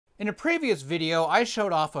In a previous video, I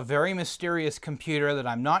showed off a very mysterious computer that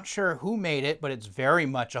I'm not sure who made it, but it's very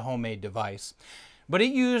much a homemade device. But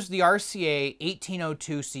it used the RCA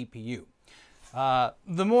 1802 CPU.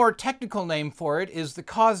 The more technical name for it is the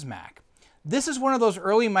COSMAC. This is one of those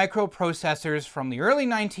early microprocessors from the early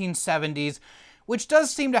 1970s, which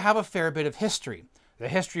does seem to have a fair bit of history. The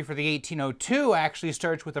history for the 1802 actually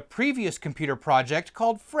starts with a previous computer project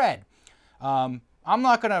called Fred. I'm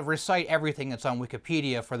not going to recite everything that's on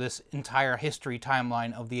Wikipedia for this entire history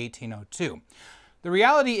timeline of the 1802. The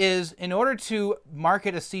reality is, in order to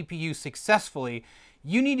market a CPU successfully,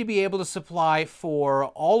 you need to be able to supply for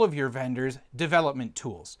all of your vendors development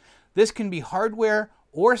tools. This can be hardware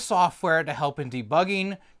or software to help in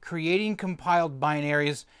debugging, creating compiled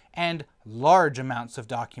binaries, and large amounts of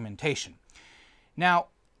documentation. Now,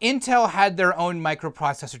 Intel had their own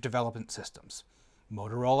microprocessor development systems.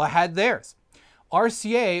 Motorola had theirs.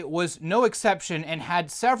 RCA was no exception and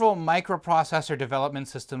had several microprocessor development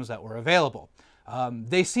systems that were available.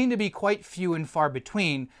 They seem to be quite few and far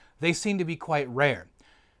between. They seem to be quite rare.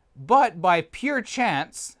 But by pure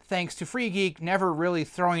chance, thanks to FreeGeek never really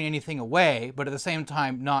throwing anything away, but at the same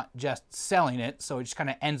time not just selling it, so it just kind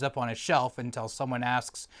of ends up on a shelf until someone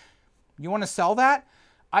asks, "You want to sell that?"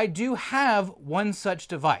 I do have one such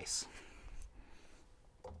device.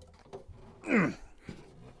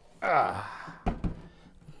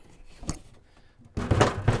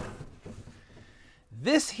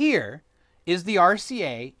 This here is the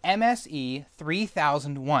RCA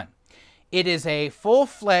MSE-3001. It is a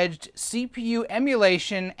full-fledged CPU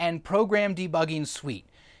emulation and program debugging suite.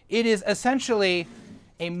 It is essentially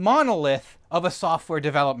a monolith of a software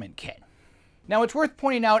development kit. Now, it's worth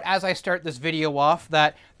pointing out as I start this video off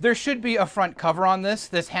that there should be a front cover on this.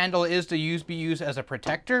 This handle is to be used as a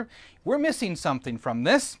protector. We're missing something from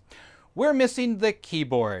this. We're missing the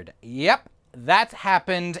keyboard. Yep. That's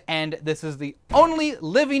happened, and this is the only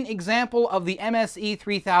living example of the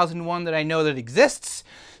MSE-3001 that I know that exists.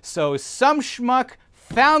 So some schmuck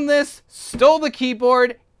found this, stole the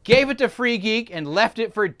keyboard, gave it to FreeGeek, and left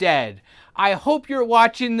it for dead. I hope you're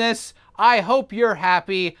watching this. I hope you're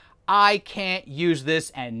happy. I can't use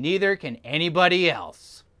this, and neither can anybody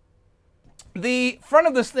else. The front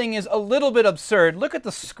of this thing is a little bit absurd. Look at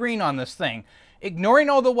the screen on this thing. Ignoring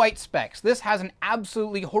all the white specks, this has an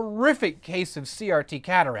absolutely horrific case of CRT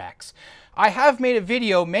cataracts. I have made a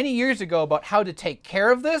video many years ago about how to take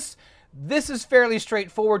care of this. This is fairly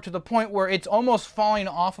straightforward to the point where it's almost falling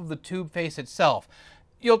off of the tube face itself.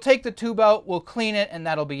 You'll take the tube out, we'll clean it, and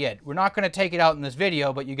that'll be it. We're not going to take it out in this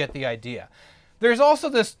video, but you get the idea. There's also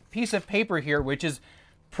this piece of paper here, which is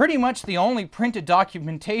pretty much the only printed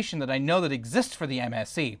documentation that I know that exists for the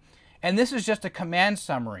MSE. And this is just a command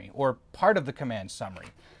summary, or part of the command summary.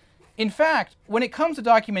 In fact, when it comes to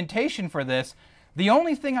documentation for this, the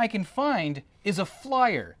only thing I can find is a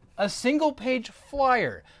flyer, a single-page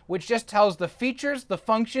flyer, which just tells the features, the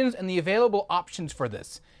functions, and the available options for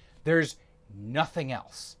this. There's nothing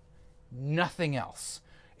else. Nothing else.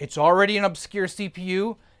 It's already an obscure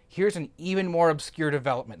CPU. Here's an even more obscure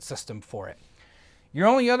development system for it. Your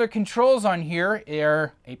only other controls on here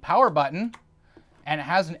are a power button, and it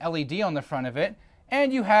has an LED on the front of it,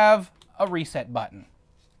 and you have a reset button.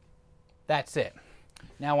 That's it.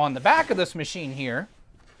 Now on the back of this machine here,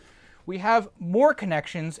 we have more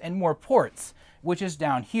connections and more ports, which is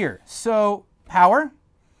down here. So power,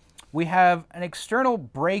 we have an external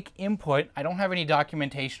brake input. I don't have any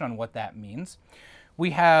documentation on what that means.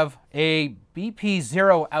 We have a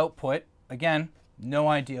BP0 output. Again, no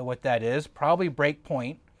idea what that is, probably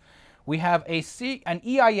breakpoint. We have an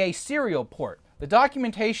EIA serial port. The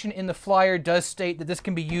documentation in the flyer does state that this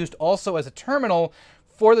can be used also as a terminal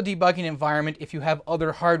for the debugging environment if you have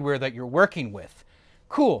other hardware that you're working with.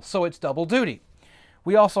 Cool, so it's double duty.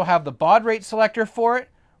 We also have the baud rate selector for it.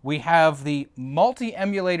 We have the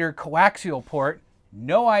multi-emulator coaxial port,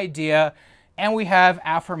 no idea. And we have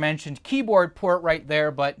aforementioned keyboard port right there,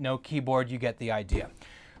 but no keyboard, you get the idea.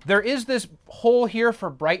 There is this hole here for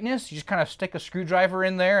brightness. You just kind of stick a screwdriver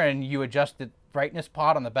in there and you adjust the brightness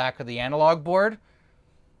pot on the back of the analog board.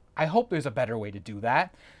 I hope there's a better way to do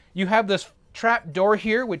that. You have this trap door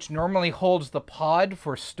here, which normally holds the pod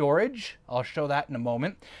for storage. I'll show that in a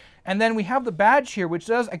moment. And then we have the badge here, which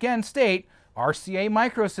does, again, state RCA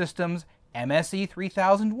Microsystems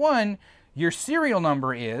MSE-3001. Your serial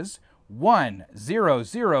number is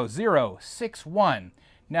 100061.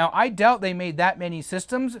 Now, I doubt they made that many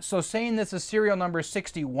systems, so saying this is serial number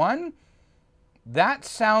 61, that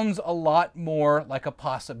sounds a lot more like a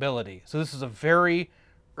possibility. So this is a very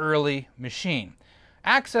early machine.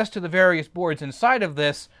 Access to the various boards inside of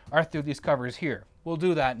this are through these covers here. We'll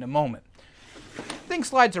do that in a moment. Thing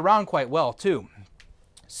slides around quite well too.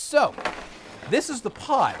 So, this is the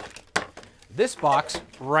pod. This box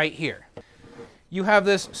right here. You have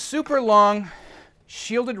this super long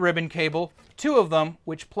shielded ribbon cable, 2 of them,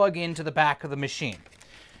 which plug into the back of the machine.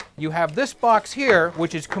 You have this box here,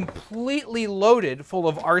 which is completely loaded full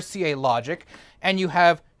of RCA logic, and you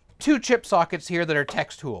have 2 chip sockets here that are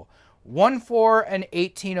text tool. One for an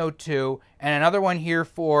 1802 and another one here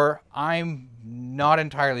for, I'm not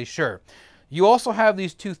entirely sure. You also have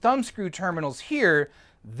these 2 thumb screw terminals here.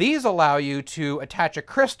 These allow you to attach a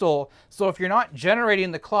crystal, so if you're not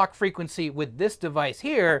generating the clock frequency with this device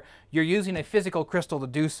here, you're using a physical crystal to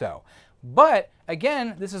do so. But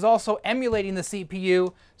again, this is also emulating the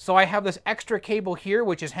CPU, so I have this extra cable here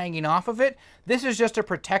which is hanging off of it. This is just a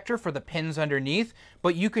protector for the pins underneath,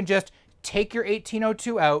 but you can just take your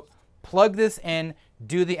 1802 out, plug this in,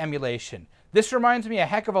 do the emulation. This reminds me a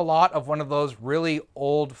heck of a lot of one of those really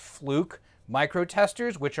old Fluke micro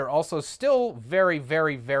testers, which are also still very,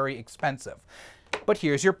 very, very expensive. But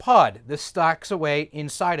here's your pod. This stacks away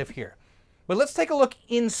inside of here. But let's take a look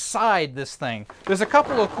inside this thing. There's a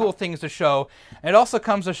couple of cool things to show, and it also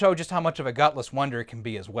comes to show just how much of a gutless wonder it can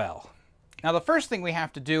be as well. Now, the first thing we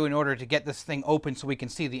have to do in order to get this thing open so we can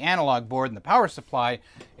see the analog board and the power supply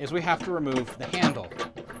is we have to remove the handle,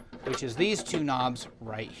 which is these 2 knobs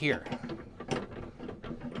right here.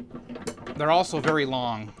 They're also very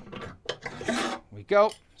long. There we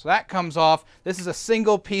go. So that comes off. This is a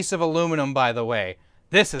single piece of aluminum, by the way.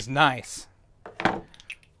 This is nice.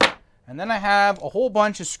 And then I have a whole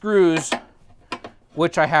bunch of screws,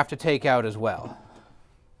 which I have to take out as well.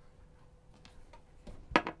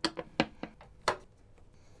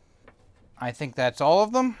 I think that's all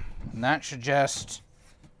of them, and that should just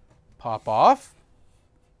pop off.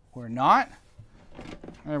 Or not.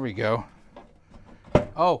 There we go.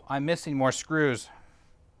 Oh, I'm missing more screws.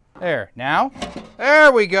 There, now.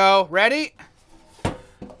 There we go. Ready?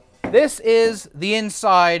 This is the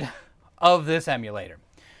inside of this emulator.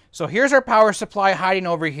 So here's our power supply hiding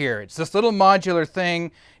over here. It's this little modular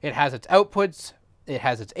thing. It has its outputs. It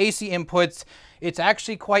has its AC inputs. It's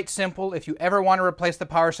actually quite simple. If you ever want to replace the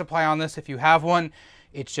power supply on this, if you have one,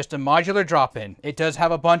 it's just a modular drop-in. It does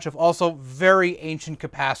have a bunch of also very ancient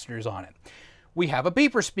capacitors on it. We have a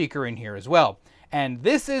beeper speaker in here as well. And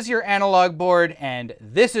this is your analog board, and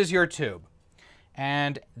this is your tube.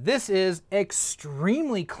 And this is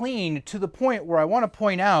extremely clean to the point where I want to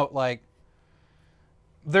point out, like,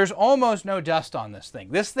 there's almost no dust on this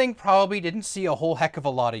thing. This thing probably didn't see a whole heck of a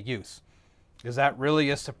lot of use. Is that really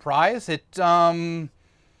a surprise? Low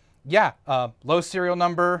serial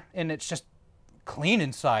number, and it's just clean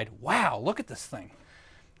inside. Wow, look at this thing.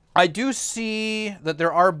 I do see that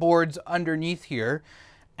there are boards underneath here,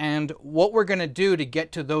 and what we're going to do to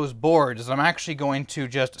get to those boards is I'm actually going to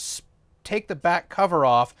just take the back cover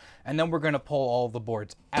off, and then we're going to pull all the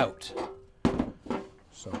boards out.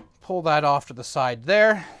 So pull that off to the side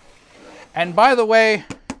there. And by the way,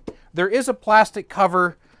 there is a plastic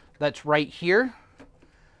cover that's right here,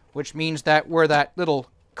 which means that where that little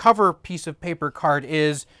cover piece of paper card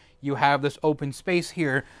is, you have this open space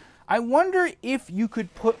here. I wonder if you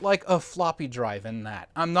could put like a floppy drive in that.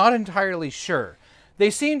 I'm not entirely sure. They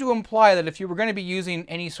seem to imply that if you were going to be using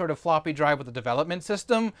any sort of floppy drive with a development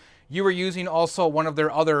system, you were using also one of their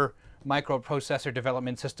other microprocessor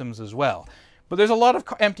development systems as well. But there's a lot of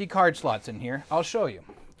empty card slots in here. I'll show you.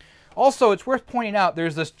 Also, it's worth pointing out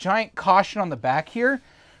there's this giant caution on the back here.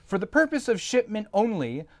 For the purpose of shipment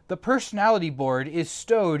only, the personality board is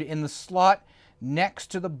stowed in the slot next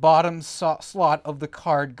to the bottom slot of the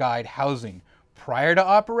card guide housing. Prior to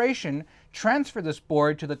operation, transfer this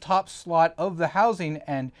board to the top slot of the housing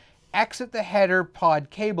and exit the header pod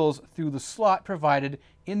cables through the slot provided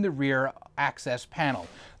in the rear access panel.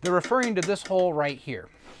 They're referring to this hole right here.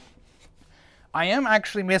 I am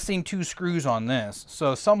actually missing 2 screws on this,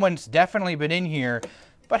 so someone's definitely been in here,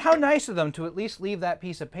 but how nice of them to at least leave that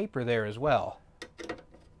piece of paper there as well.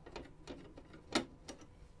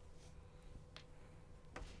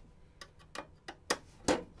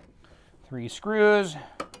 Three screws,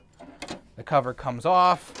 the cover comes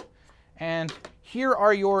off, and here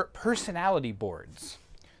are your personality boards.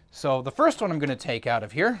 So the first one I'm going to take out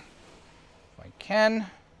of here, if I can.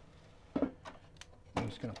 I'm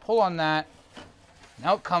just going to pull on that. And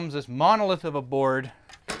out comes this monolith of a board.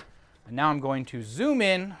 And now I'm going to zoom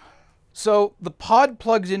in. So the pod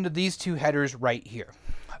plugs into these 2 headers right here.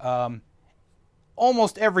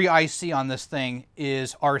 Almost every IC on this thing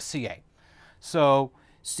is RCA. So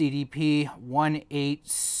CDP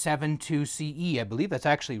 1872CE, I believe that's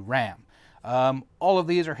actually RAM. All of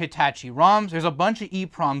these are Hitachi ROMs. There's a bunch of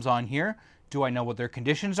EPROMs on here. Do I know what their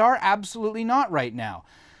conditions are? Absolutely not right now.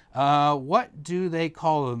 What do they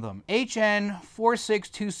call them?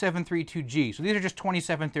 HN462732G. So these are just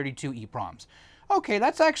 2732 EPROMs. Okay,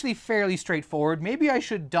 that's actually fairly straightforward. Maybe I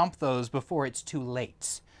should dump those before it's too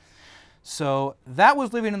late. So that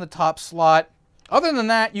was living in the top slot. Other than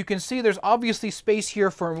that, you can see there's obviously space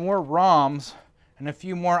here for more ROMs and a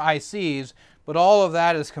few more ICs, but all of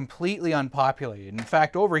that is completely unpopulated. In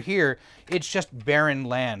fact, over here, it's just barren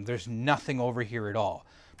land. There's nothing over here at all.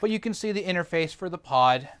 But you can see the interface for the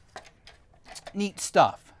pod. Neat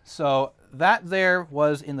stuff. So that there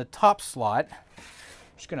was in the top slot.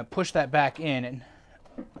 Just going to push that back in, and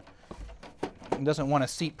it doesn't want to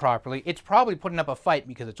seat properly. It's probably putting up a fight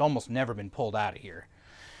because it's almost never been pulled out of here.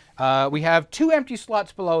 We have 2 empty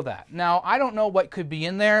slots below that. Now, I don't know what could be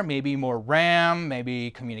in there. Maybe more RAM,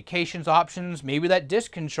 maybe communications options, maybe that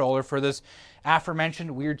disk controller for this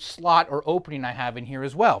aforementioned weird slot or opening I have in here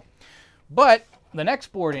as well. But the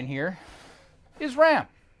next board in here is RAM.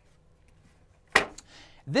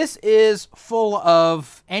 This is full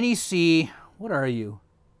of NEC, what are you?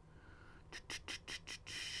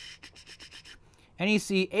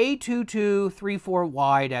 NEC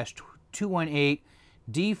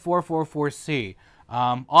A2234Y-218D444C.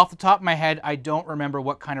 Off the top of my head, I don't remember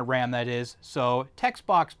what kind of RAM that is, so text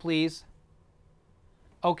box, please.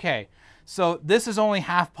 Okay, so this is only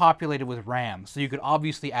half populated with RAM, so you could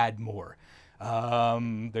obviously add more.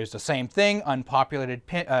 There's the same thing, unpopulated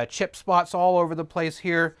chip spots all over the place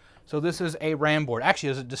here. So this is a RAM board. Actually,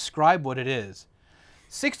 does it describe what it is?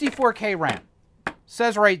 64K RAM.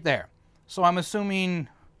 Says right there. So I'm assuming,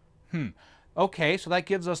 okay, so that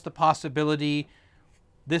gives us the possibility.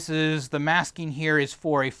 This is, the masking here is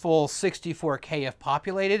for a full 64K if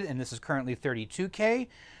populated, and this is currently 32K.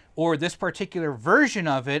 Or this particular version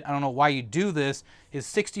of it, I don't know why you do this, is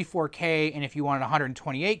 64K, and if you wanted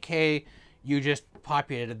 128K, you just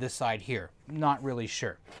populated this side here. Not really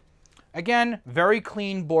sure. Again, very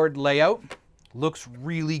clean board layout. Looks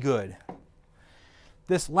really good.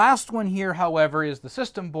 This last one here, however, is the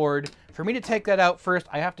system board. For me to take that out first,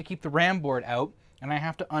 I have to keep the RAM board out, and I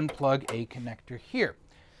have to unplug a connector here.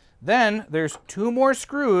 Then there's 2 more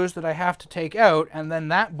screws that I have to take out, and then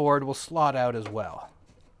that board will slot out as well.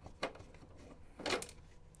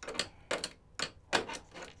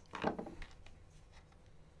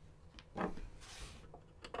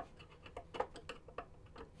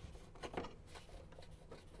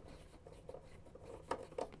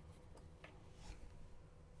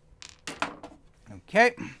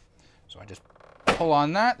 Okay, so I just pull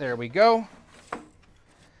on that, there we go.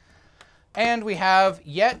 And we have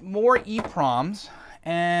yet more EPROMs,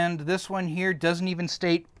 and this one here doesn't even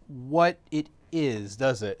state what it is,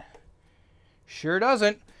 does it? Sure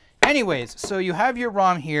doesn't. Anyways, so you have your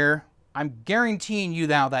ROM here. I'm guaranteeing you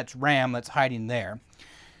now that's RAM that's hiding there.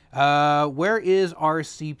 Where is our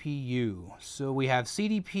CPU? So we have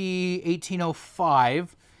CDP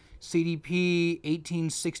 1805, CDP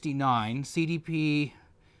 1869, CDP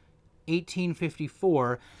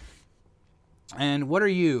 1854, and what are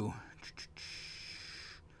you?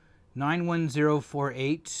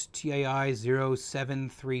 91048 TAI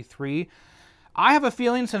 0733. I have a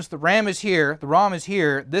feeling since the RAM is here, the ROM is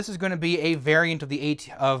here, this is going to be a variant of the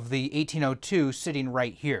 1802 sitting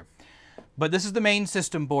right here. But this is the main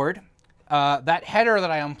system board. That header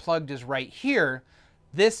that I unplugged is right here.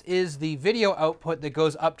 This is the video output that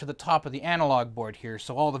goes up to the top of the analog board here,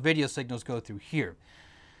 so all the video signals go through here.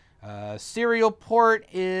 Serial port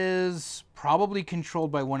is probably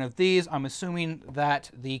controlled by one of these. I'm assuming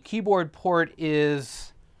that the keyboard port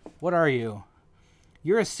is, what are you?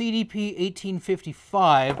 You're a CDP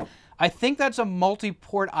 1855. I think that's a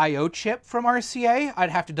multi-port I/O chip from RCA. I'd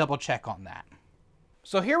have to double check on that.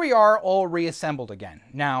 So here we are all reassembled again.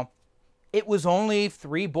 Now, it was only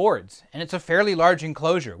 3 boards, and it's a fairly large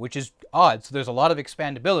enclosure, which is odd, so there's a lot of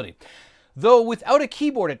expandability. Though without a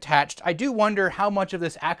keyboard attached, I do wonder how much of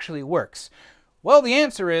this actually works. Well, the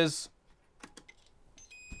answer is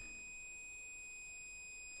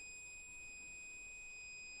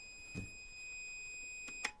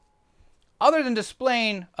other than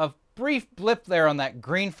displaying a brief blip there on that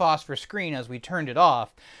green phosphor screen as we turned it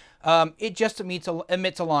off, it just emits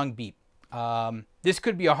a long beep. This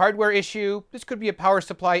could be a hardware issue. This could be a power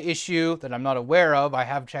supply issue that I'm not aware of. I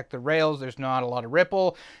have checked the rails. There's not a lot of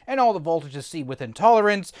ripple, and all the voltages see within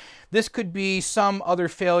tolerance. This could be some other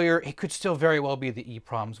failure. It could still very well be the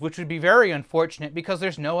EPROMs, which would be very unfortunate because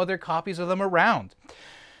there's no other copies of them around.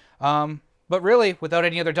 But really, without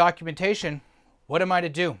any other documentation, what am I to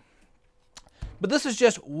do? But this is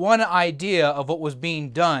just one idea of what was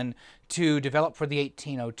being done to develop for the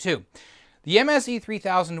 1802. The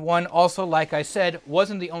MSE-3001 also, like I said,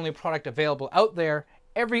 wasn't the only product available out there.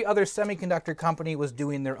 Every other semiconductor company was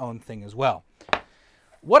doing their own thing as well.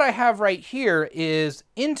 What I have right here is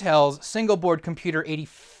Intel's single board computer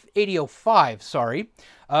 8005, sorry.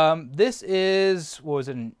 This is, what was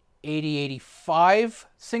it, an 8085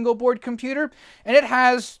 single board computer, and it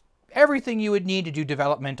has everything you would need to do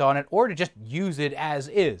development on it or to just use it as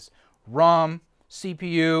is. ROM,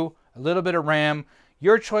 CPU, a little bit of RAM,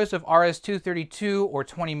 your choice of RS-232 or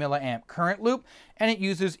 20 milliamp current loop, and it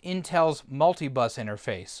uses Intel's multibus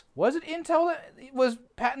interface. Was it Intel that was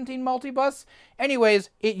patenting multibus? Anyways,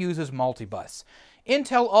 it uses multibus.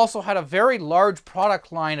 Intel also had a very large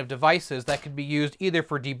product line of devices that could be used either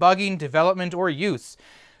for debugging, development, or use.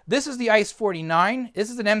 This is the ICE49. This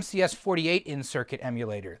is an MCS48 in-circuit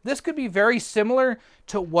emulator. This could be very similar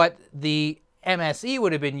to what the MSE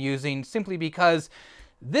would have been using, simply because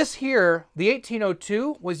this here, the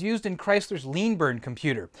 1802, was used in Chrysler's lean burn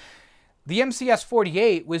computer. The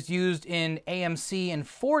MCS48 was used in AMC and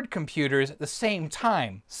Ford computers at the same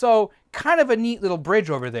time. So kind of a neat little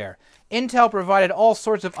bridge over there. Intel provided all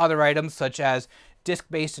sorts of other items such as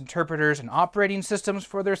disk-based interpreters and operating systems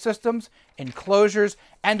for their systems, enclosures,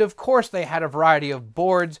 and of course they had a variety of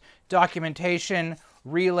boards, documentation,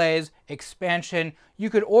 relays, expansion.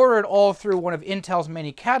 You could order it all through one of Intel's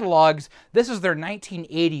many catalogs. This is their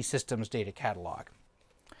 1980 systems data catalog.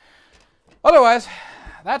 Otherwise,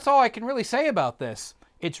 that's all I can really say about this.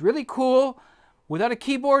 It's really cool. Without a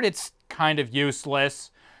keyboard, it's kind of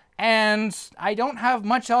useless. And I don't have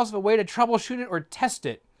much else of a way to troubleshoot it or test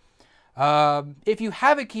it. If you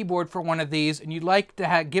have a keyboard for one of these and you'd like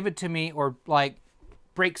to give it to me or like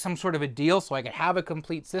break some sort of a deal so I could have a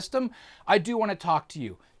complete system, I do want to talk to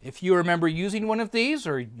you. If you remember using one of these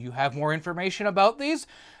or you have more information about these,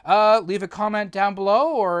 leave a comment down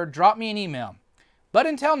below or drop me an email. But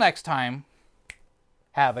until next time,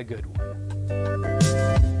 have a good one.